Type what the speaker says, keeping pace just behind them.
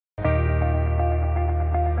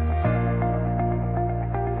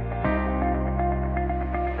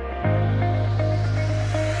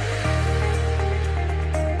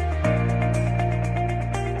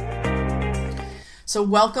So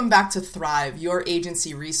welcome back to Thrive, your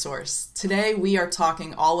agency resource. Today we are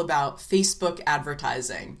talking all about Facebook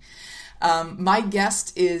advertising. My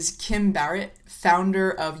guest is Kim Barrett, founder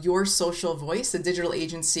of Your Social Voice, a digital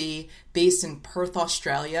agency based in Perth,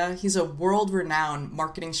 Australia. He's a world-renowned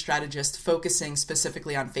marketing strategist focusing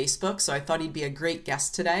specifically on Facebook, so I thought he'd be a great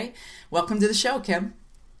guest today. Welcome to the show, Kim.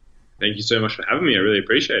 Thank you so much for having me. I really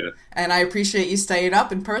appreciate it. And I appreciate you staying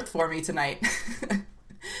up in Perth for me tonight.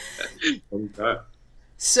 Okay.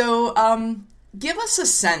 So, give us a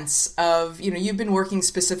sense of, you've been working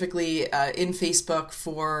specifically in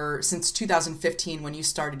Facebook since 2015 when you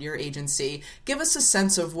started your agency. Give us a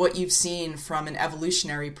sense of what you've seen from an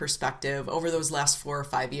evolutionary perspective over those last 4 or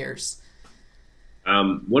 5 years.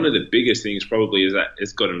 One of the biggest things probably is that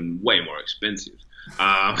it's gotten way more expensive.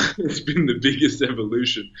 It's been the biggest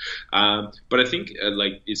evolution. But I think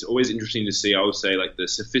it's always interesting to see, I would say, the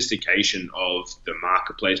sophistication of the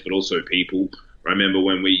marketplace, but also people. I remember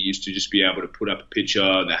when we used to just be able to put up a picture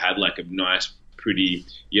that had a nice, pretty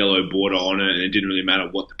yellow border on it, and it didn't really matter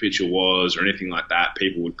what the picture was or anything like that.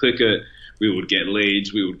 People would click it, we would get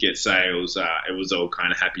leads, we would get sales. It was all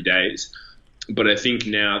kind of happy days. But I think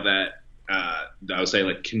now that I would say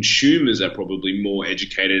consumers are probably more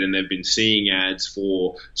educated and they've been seeing ads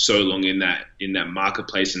for so long in that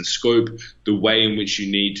marketplace and scope. The way in which you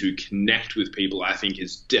need to connect with people, I think,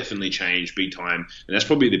 has definitely changed big time. And that's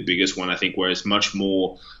probably the biggest one, I think, where it's much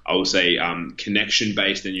more, I would say, connection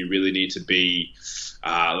based, and you really need to be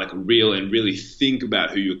real and really think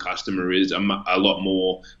about who your customer is a lot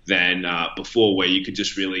more than before, where you could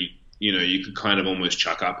just really you could kind of almost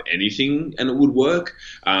chuck up anything and it would work,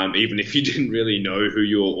 even if you didn't really know who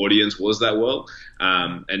your audience was that well.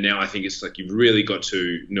 And now I think it's you've really got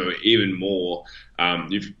to know even more.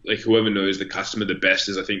 Whoever knows the customer the best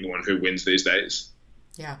is, I think, the one who wins these days.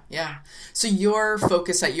 Yeah. So your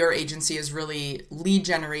focus at your agency is really lead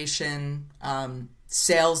generation,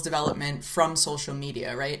 sales development from social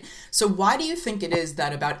media, right? So why do you think it is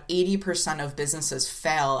that about 80% of businesses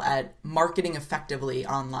fail at marketing effectively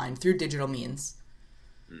online through digital means?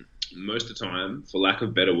 Most of the time, for lack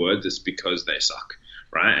of better words, it's because they suck,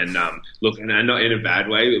 right? And and not in a bad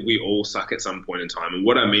way, we all suck at some point in time. And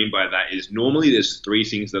what I mean by that is normally there's 3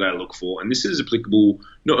 things that I look for, and this is applicable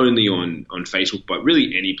not only on Facebook, but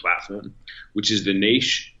really any platform, which is the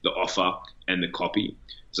niche, the offer, and the copy.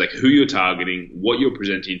 It's who you're targeting, what you're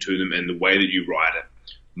presenting to them, and the way that you write it.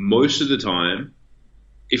 Most of the time,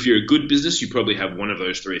 if you're a good business, you probably have one of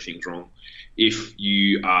those 3 things wrong. If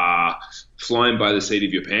you are flying by the seat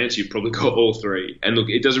of your pants, you've probably got all 3. And look,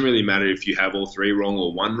 it doesn't really matter if you have all 3 wrong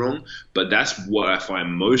or 1 wrong, but that's what I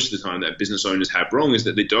find most of the time that business owners have wrong, is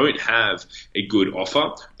that they don't have a good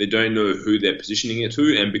offer. They don't know who they're positioning it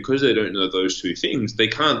to. And because they don't know those 2 things, they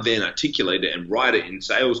can't then articulate it and write it in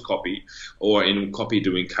sales copy or in copy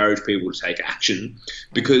to encourage people to take action,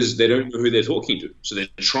 because they don't know who they're talking to. So they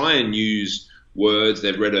try and use words,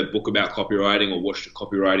 they've read a book about copywriting or watched a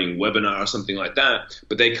copywriting webinar or something like that,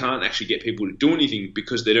 but they can't actually get people to do anything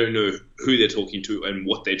because they don't know who they're talking to and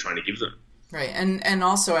what they're trying to give them. Right. And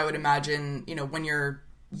also I would imagine, when you're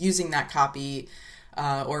using that copy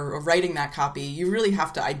or writing that copy, you really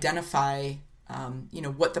have to identify,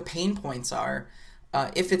 what the pain points are.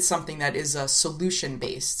 If it's something that is a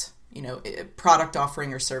solution-based, product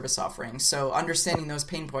offering or service offering. So understanding those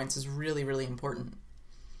pain points is really, really important.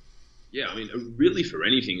 Yeah, I mean, really for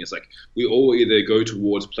anything, it's we all either go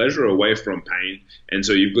towards pleasure or away from pain. And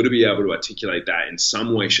so you've got to be able to articulate that in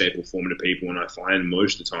some way, shape or form to people. And I find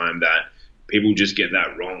most of the time that people just get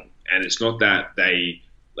that wrong. And it's not that they,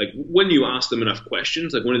 when you ask them enough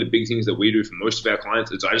questions, one of the big things that we do for most of our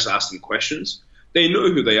clients is I just ask them questions. They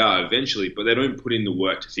know who they are eventually, but they don't put in the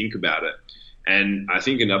work to think about it. And I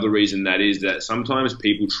think another reason that is that sometimes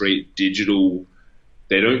people treat digital,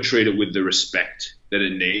 they don't treat it with the respect that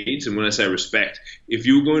it needs. And when I say respect, if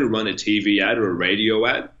you're going to run a TV ad or a radio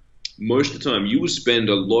ad, most of the time you will spend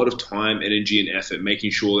a lot of time, energy, and effort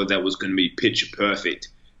making sure that that was going to be picture perfect.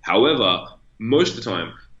 However, most of the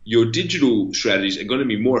time, your digital strategies are going to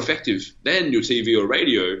be more effective than your TV or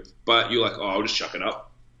radio, but you're I'll just chuck it up.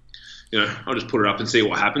 I'll just put it up and see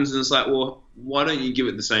what happens. And it's well, why don't you give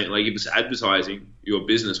it the same, if it's advertising your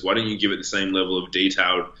business, why don't you give it the same level of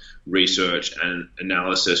detailed research and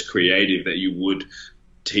analysis, creative, that you would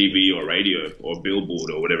TV or radio or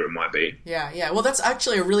billboard or whatever it might be? Yeah. Well, that's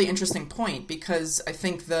actually a really interesting point, because I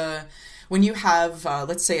think when you have,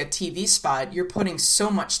 let's say, a TV spot, you're putting so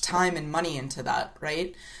much time and money into that,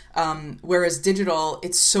 right? Whereas digital,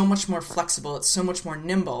 it's so much more flexible. It's so much more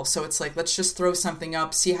nimble. So it's like, let's just throw something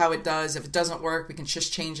up, see how it does. If it doesn't work, we can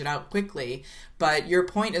just change it out quickly. But your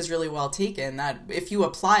point is really well taken, that if you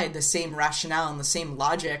applied the same rationale and the same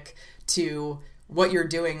logic to what you're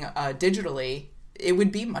doing digitally, it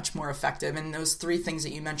would be much more effective. And those three things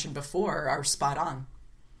that you mentioned before are spot on.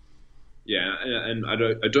 Yeah, and I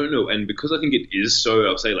don't know, and because I think it is so,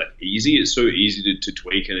 I'll say, like, easy. It's so easy to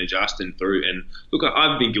tweak and adjust and through. And look,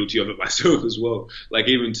 I've been guilty of it myself as well. Like,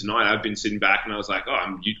 even tonight, I've been sitting back and I was like, oh,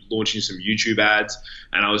 I'm launching some YouTube ads,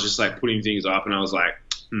 and I was just like putting things up, and I was like,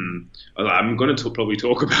 I'm going to probably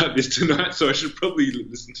talk about this tonight, so I should probably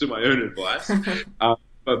listen to my own advice.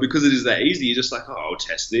 But because it is that easy, you're just like, oh, I'll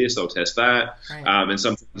test this, I'll test that. Right. And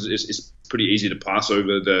sometimes it's pretty easy to pass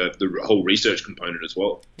over the whole research component as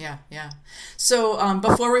well. Yeah. So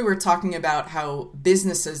before we were talking about how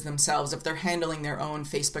businesses themselves, if they're handling their own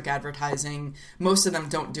Facebook advertising, most of them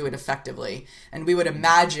don't do it effectively. And we would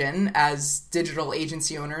imagine as digital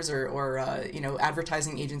agency owners or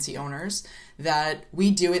advertising agency owners that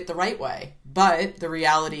we do it the right way. But the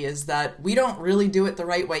reality is that we don't really do it the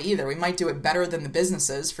right way either. We might do it better than the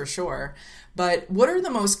businesses for sure. But what are the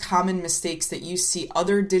most common mistakes that you see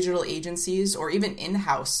other digital agencies or even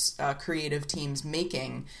in-house creative teams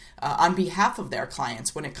making on behalf of their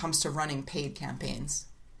clients when it comes to running paid campaigns?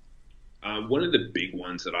 One of the big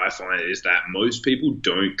ones that I find is that most people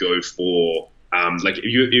don't go for, like,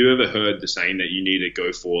 you ever heard the saying that you need to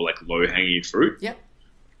go for, like, low-hanging fruit? Yep.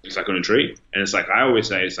 It's like on a tree. And it's like, I always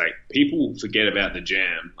say, it's like people forget about the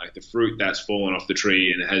jam, like the fruit that's fallen off the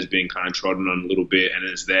tree and it has been kind of trodden on a little bit and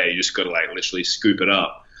it's there. You just got to like literally scoop it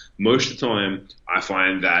up. Most of the time, I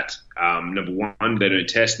find that number one, they don't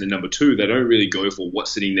test, and then number two, they don't really go for what's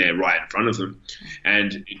sitting there right in front of them.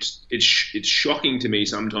 And it's shocking to me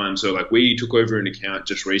sometimes. So like we took over an account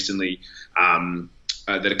just recently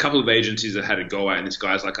that a couple of agencies that had a go at, and this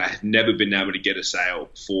guy's like, I have never been able to get a sale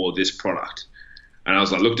for this product. And I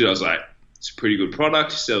was like, looked at it, I was like, it's a pretty good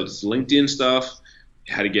product. He sells LinkedIn stuff.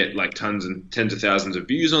 How to get like tons and tens of thousands of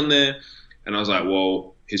views on there. And I was like,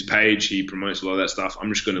 well, his page, he promotes a lot of that stuff.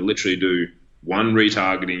 I'm just going to literally do one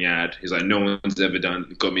retargeting ad. He's like, no one's ever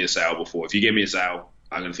got me a sale before. If you get me a sale,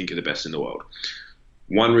 I'm going to think you're the best in the world.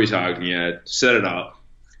 One retargeting ad, set it up,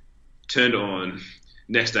 turned it on.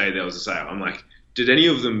 Next day there was a sale. I'm like, did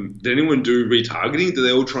anyone do retargeting? Do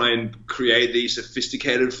they all try and create these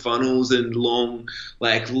sophisticated funnels and long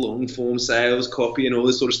form sales copy and all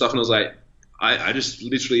this sort of stuff? And I was like, I just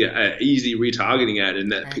literally an easy retargeting ad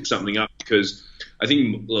and that picked something up, because I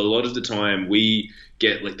think a lot of the time we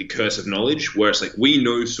get like the curse of knowledge where it's like we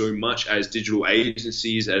know so much as digital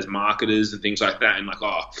agencies, as marketers and things like that. And like,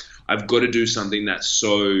 oh, I've got to do something that's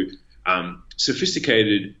so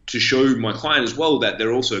sophisticated to show my client as well that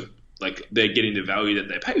they're also like they're getting the value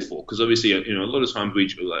that they pay for. Because obviously, a lot of times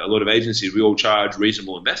a lot of agencies, we all charge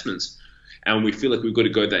reasonable investments and we feel like we've got to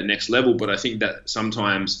go to that next level. But I think that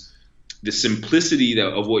sometimes the simplicity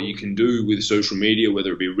of what you can do with social media,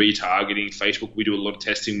 whether it be retargeting, Facebook, we do a lot of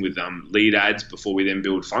testing with lead ads before we then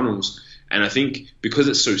build funnels. And I think because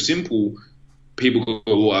it's so simple, people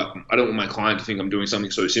go, well, I don't want my client to think I'm doing something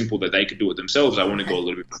so simple that they could do it themselves. I want to go a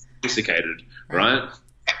little bit more sophisticated, right?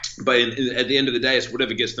 But at the end of the day, it's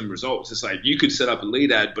whatever gets them results. It's like you could set up a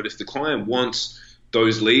lead ad, but if the client wants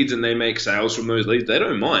those leads and they make sales from those leads, they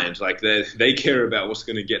don't mind. Like they care about what's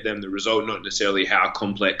going to get them the result, not necessarily how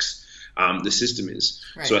complex the system is.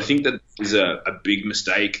 Right. So I think that is a big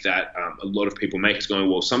mistake that a lot of people make, is going,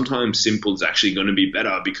 well, sometimes simple is actually going to be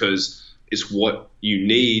better because it's what you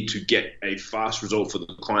need to get a fast result for the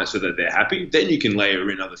client so that they're happy. Then you can layer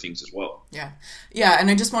in other things as well. Yeah. And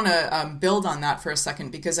I just want to build on that for a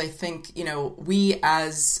second, because I think, we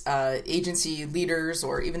as agency leaders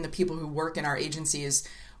or even the people who work in our agencies,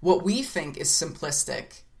 what we think is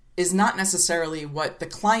simplistic is not necessarily what the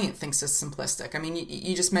client thinks is simplistic. I mean,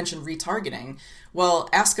 you just mentioned retargeting. Well,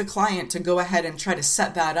 ask a client to go ahead and try to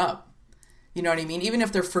set that up. You know what I mean? Even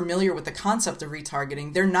if they're familiar with the concept of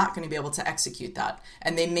retargeting, they're not going to be able to execute that,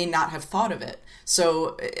 and they may not have thought of it.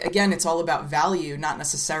 So again, it's all about value, not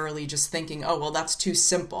necessarily just thinking, oh, well, that's too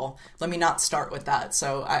simple. Let me not start with that.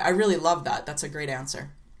 So I really love that. That's a great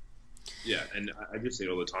answer. Yeah, and I just say it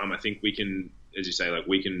all the time. I think we can, as you say, like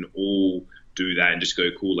we can all do that and just go,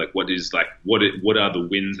 cool, like what are the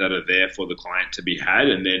wins that are there for the client to be had,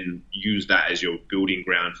 and then use that as your building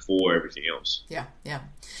ground for everything else. Yeah.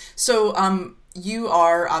 So You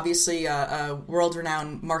are obviously a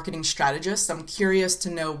world-renowned marketing strategist. I'm curious to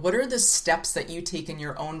know, what are the steps that you take in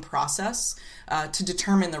your own process to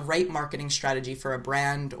determine the right marketing strategy for a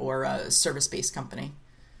brand or a service-based company?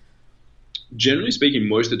 Generally speaking,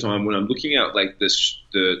 most of the time when I'm looking at like the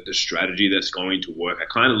strategy that's going to work, I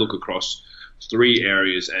kind of look across three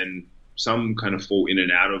areas, and some kind of fall in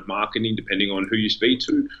and out of marketing depending on who you speak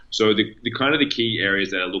to. So the kind of the key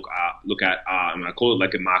areas that I look at are, and I call it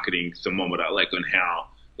like a marketing thermometer, like on how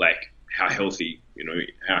healthy,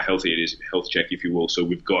 how healthy it is, health check, if you will. So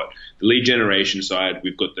we've got the lead generation side,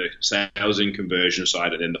 we've got the sales and conversion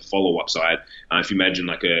side, and then the follow-up side. If you imagine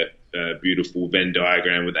like a beautiful Venn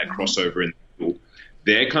diagram with that crossover in the middle,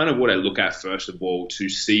 they're kind of what I look at first of all to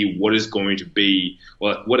see what is going to be,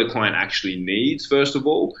 what a client actually needs first of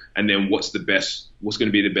all, and then what's going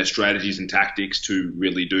to be the best strategies and tactics to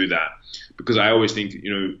really do that. Because I always think,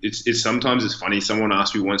 it's sometimes it's funny. Someone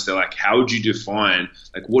asked me once, they're like, how would you define,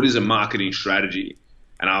 like, what is a marketing strategy?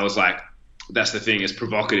 And I was like, that's the thing, it's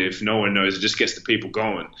provocative. No one knows. It just gets the people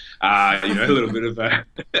going. A little bit of a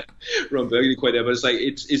Ron Burgundy quote there, but it's like,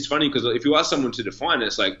 it's funny because if you ask someone to define it,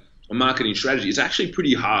 it's like, a marketing strategy, it's actually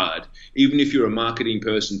pretty hard, even if you're a marketing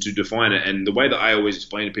person, to define it. And the way that I always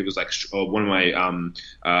explain to people is like, one of my,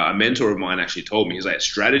 a mentor of mine actually told me, he's like,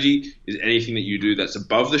 strategy is anything that you do that's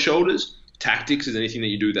above the shoulders. Tactics is anything that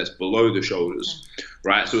you do that's below the shoulders,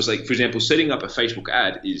 right? So it's like, for example, setting up a Facebook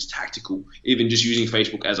ad is tactical. Even just using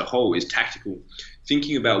Facebook as a whole is tactical.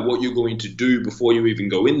 Thinking about what you're going to do before you even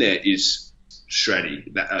go in there is strategy.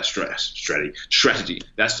 That's strategic.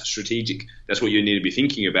 That's what you need to be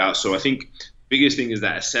thinking about. So I think the biggest thing is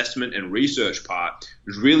that assessment and research part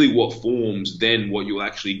is really what forms then what you'll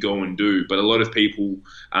actually go and do. But a lot of people,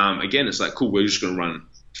 again, it's like, cool, we're just going to run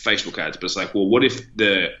Facebook ads. But it's like, well, what if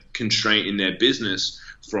the constraint in their business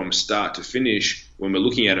from start to finish, when we're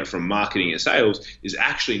looking at it from marketing and sales, is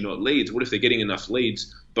actually not leads? What if they're getting enough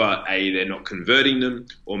leads, but they're not converting them,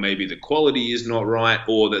 or maybe the quality is not right,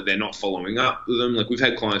 or that they're not following up with them? Like, we've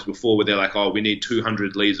had clients before where they're like, oh, we need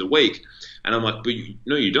 200 leads a week. And I'm like, but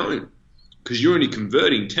no, you don't, because you're only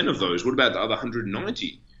converting 10 of those. What about the other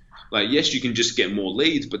 190? Like, yes, you can just get more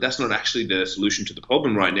leads, but that's not actually the solution to the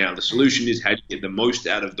problem right now. The solution is how do you get the most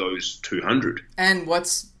out of those 200. And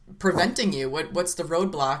what's preventing you? What's the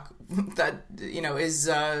roadblock that, is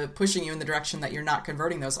pushing you in the direction that you're not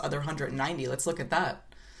converting those other 190? Let's look at that.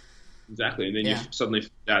 Exactly. And then you suddenly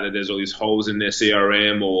find out that there's all these holes in their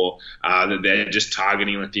CRM, or that they're just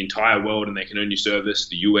targeting like the entire world and they can only service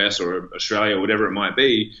the US or Australia or whatever it might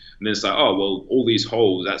be. And then it's like, oh, well, all these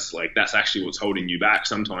holes, that's actually what's holding you back.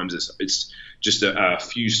 Sometimes it's just a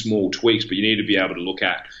few small tweaks, but you need to be able to look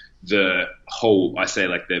at the whole, I say,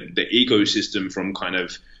 like the ecosystem from kind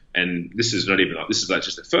of, and this is like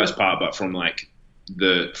just the first part, but from like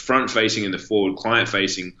the front facing and the forward client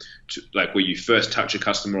facing, to like where you first touch a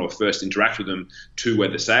customer or first interact with them, to where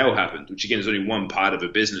the sale happens, which again is only one part of a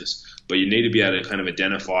business, but you need to be able to kind of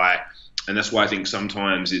identify. And that's why I think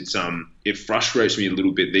sometimes it frustrates me a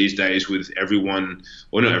little bit these days with everyone,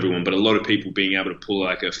 or not everyone, but a lot of people being able to pull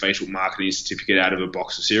like a Facebook marketing certificate out of a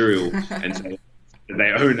box of cereal and say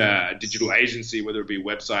they own a digital agency, whether it be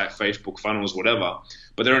website, Facebook, funnels, whatever,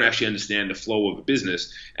 but they don't actually understand the flow of a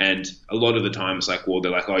business. And a lot of the time it's like, well, they're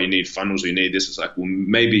like, oh, you need funnels, or you need this. It's like, well,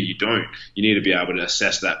 maybe you don't. You need to be able to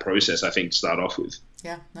assess that process, I think, to start off with.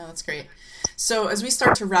 Yeah, no, that's great. So as we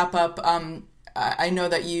start to wrap up, I know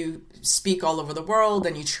that you speak all over the world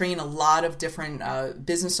and you train a lot of different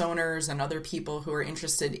business owners and other people who are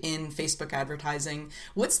interested in Facebook advertising.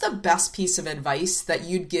 What's the best piece of advice that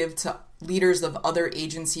you'd give to leaders of other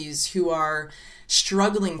agencies who are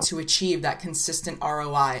struggling to achieve that consistent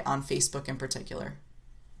ROI on Facebook in particular?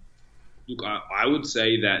 Look, I would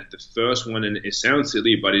say that the first one, and it sounds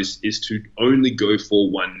silly, but is to only go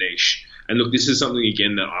for one niche. And look, this is something,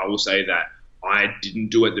 again, that I will say that I didn't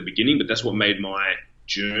do at the beginning, but that's what made my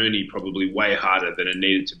journey probably way harder than it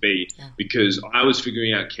needed to be, because I was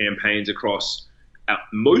figuring out campaigns across,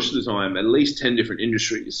 most of the time, at least 10 different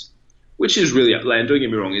industries, which is really, and don't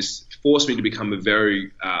get me wrong, it's forced me to become a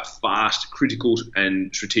very fast, critical,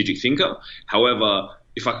 and strategic thinker. However,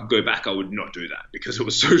 if I could go back, I would not do that, because it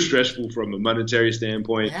was so stressful from a monetary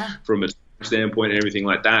standpoint, from a standpoint, and everything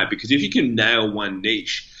like that. Because if you can nail one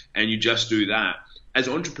niche and you just do that, as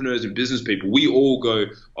entrepreneurs and business people, we all go,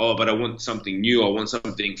 oh, but I want something new. I want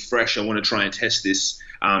something fresh. I want to try and test this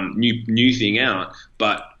new thing out.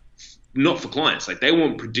 But not for clients. Like, they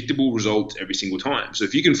want predictable results every single time. So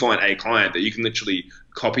if you can find a client that you can literally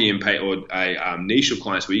copy and paste, or a niche of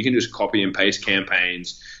clients where you can just copy and paste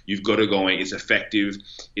campaigns. You've got it going. It's effective.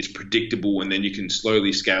 It's predictable, and then you can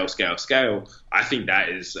slowly scale. I think that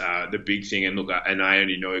is the big thing. And look, and I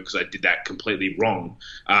only know because I did that completely wrong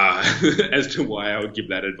as to why I would give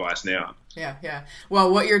that advice now. Yeah.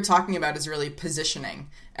 Well, what you're talking about is really positioning.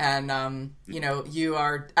 And, you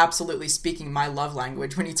are absolutely speaking my love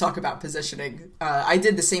language when you talk about positioning. I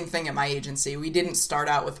did the same thing at my agency. We didn't start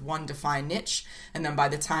out with one defined niche. And then by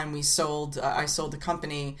the time I sold the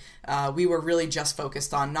company, we were really just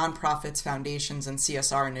focused on nonprofits, foundations, and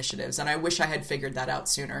CSR initiatives. And I wish I had figured that out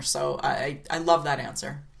sooner. So I love that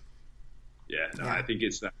answer. Yeah, I think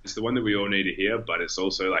it's the one that we all need to hear, but it's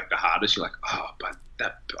also like the hardest. You're like, oh, but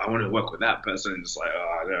I want to work with that person. And it's like,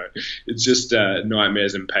 oh, no. It's just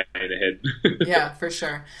nightmares and pain ahead. Yeah, for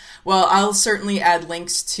sure. Well, I'll certainly add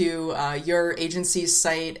links to your agency's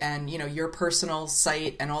site and, your personal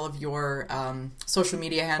site and all of your social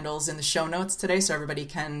media handles in the show notes today, so everybody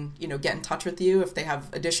can, get in touch with you if they have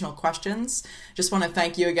additional questions. Just want to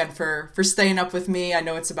thank you again for staying up with me. I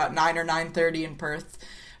know it's about 9 or 9:30 in Perth.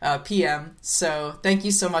 PM. So thank you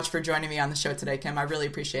so much for joining me on the show today, Kim. I really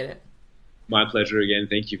appreciate it. My pleasure again.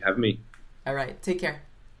 Thank you for having me. All right. Take care.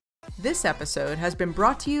 This episode has been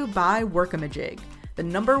brought to you by Workamajig, the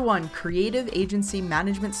 #1 creative agency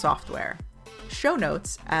management software. Show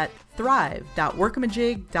notes at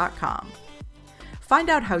thrive.workamajig.com. Find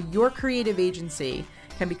out how your creative agency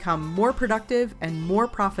can become more productive and more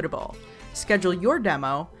profitable. Schedule your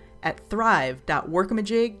demo at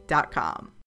thrive.workamajig.com.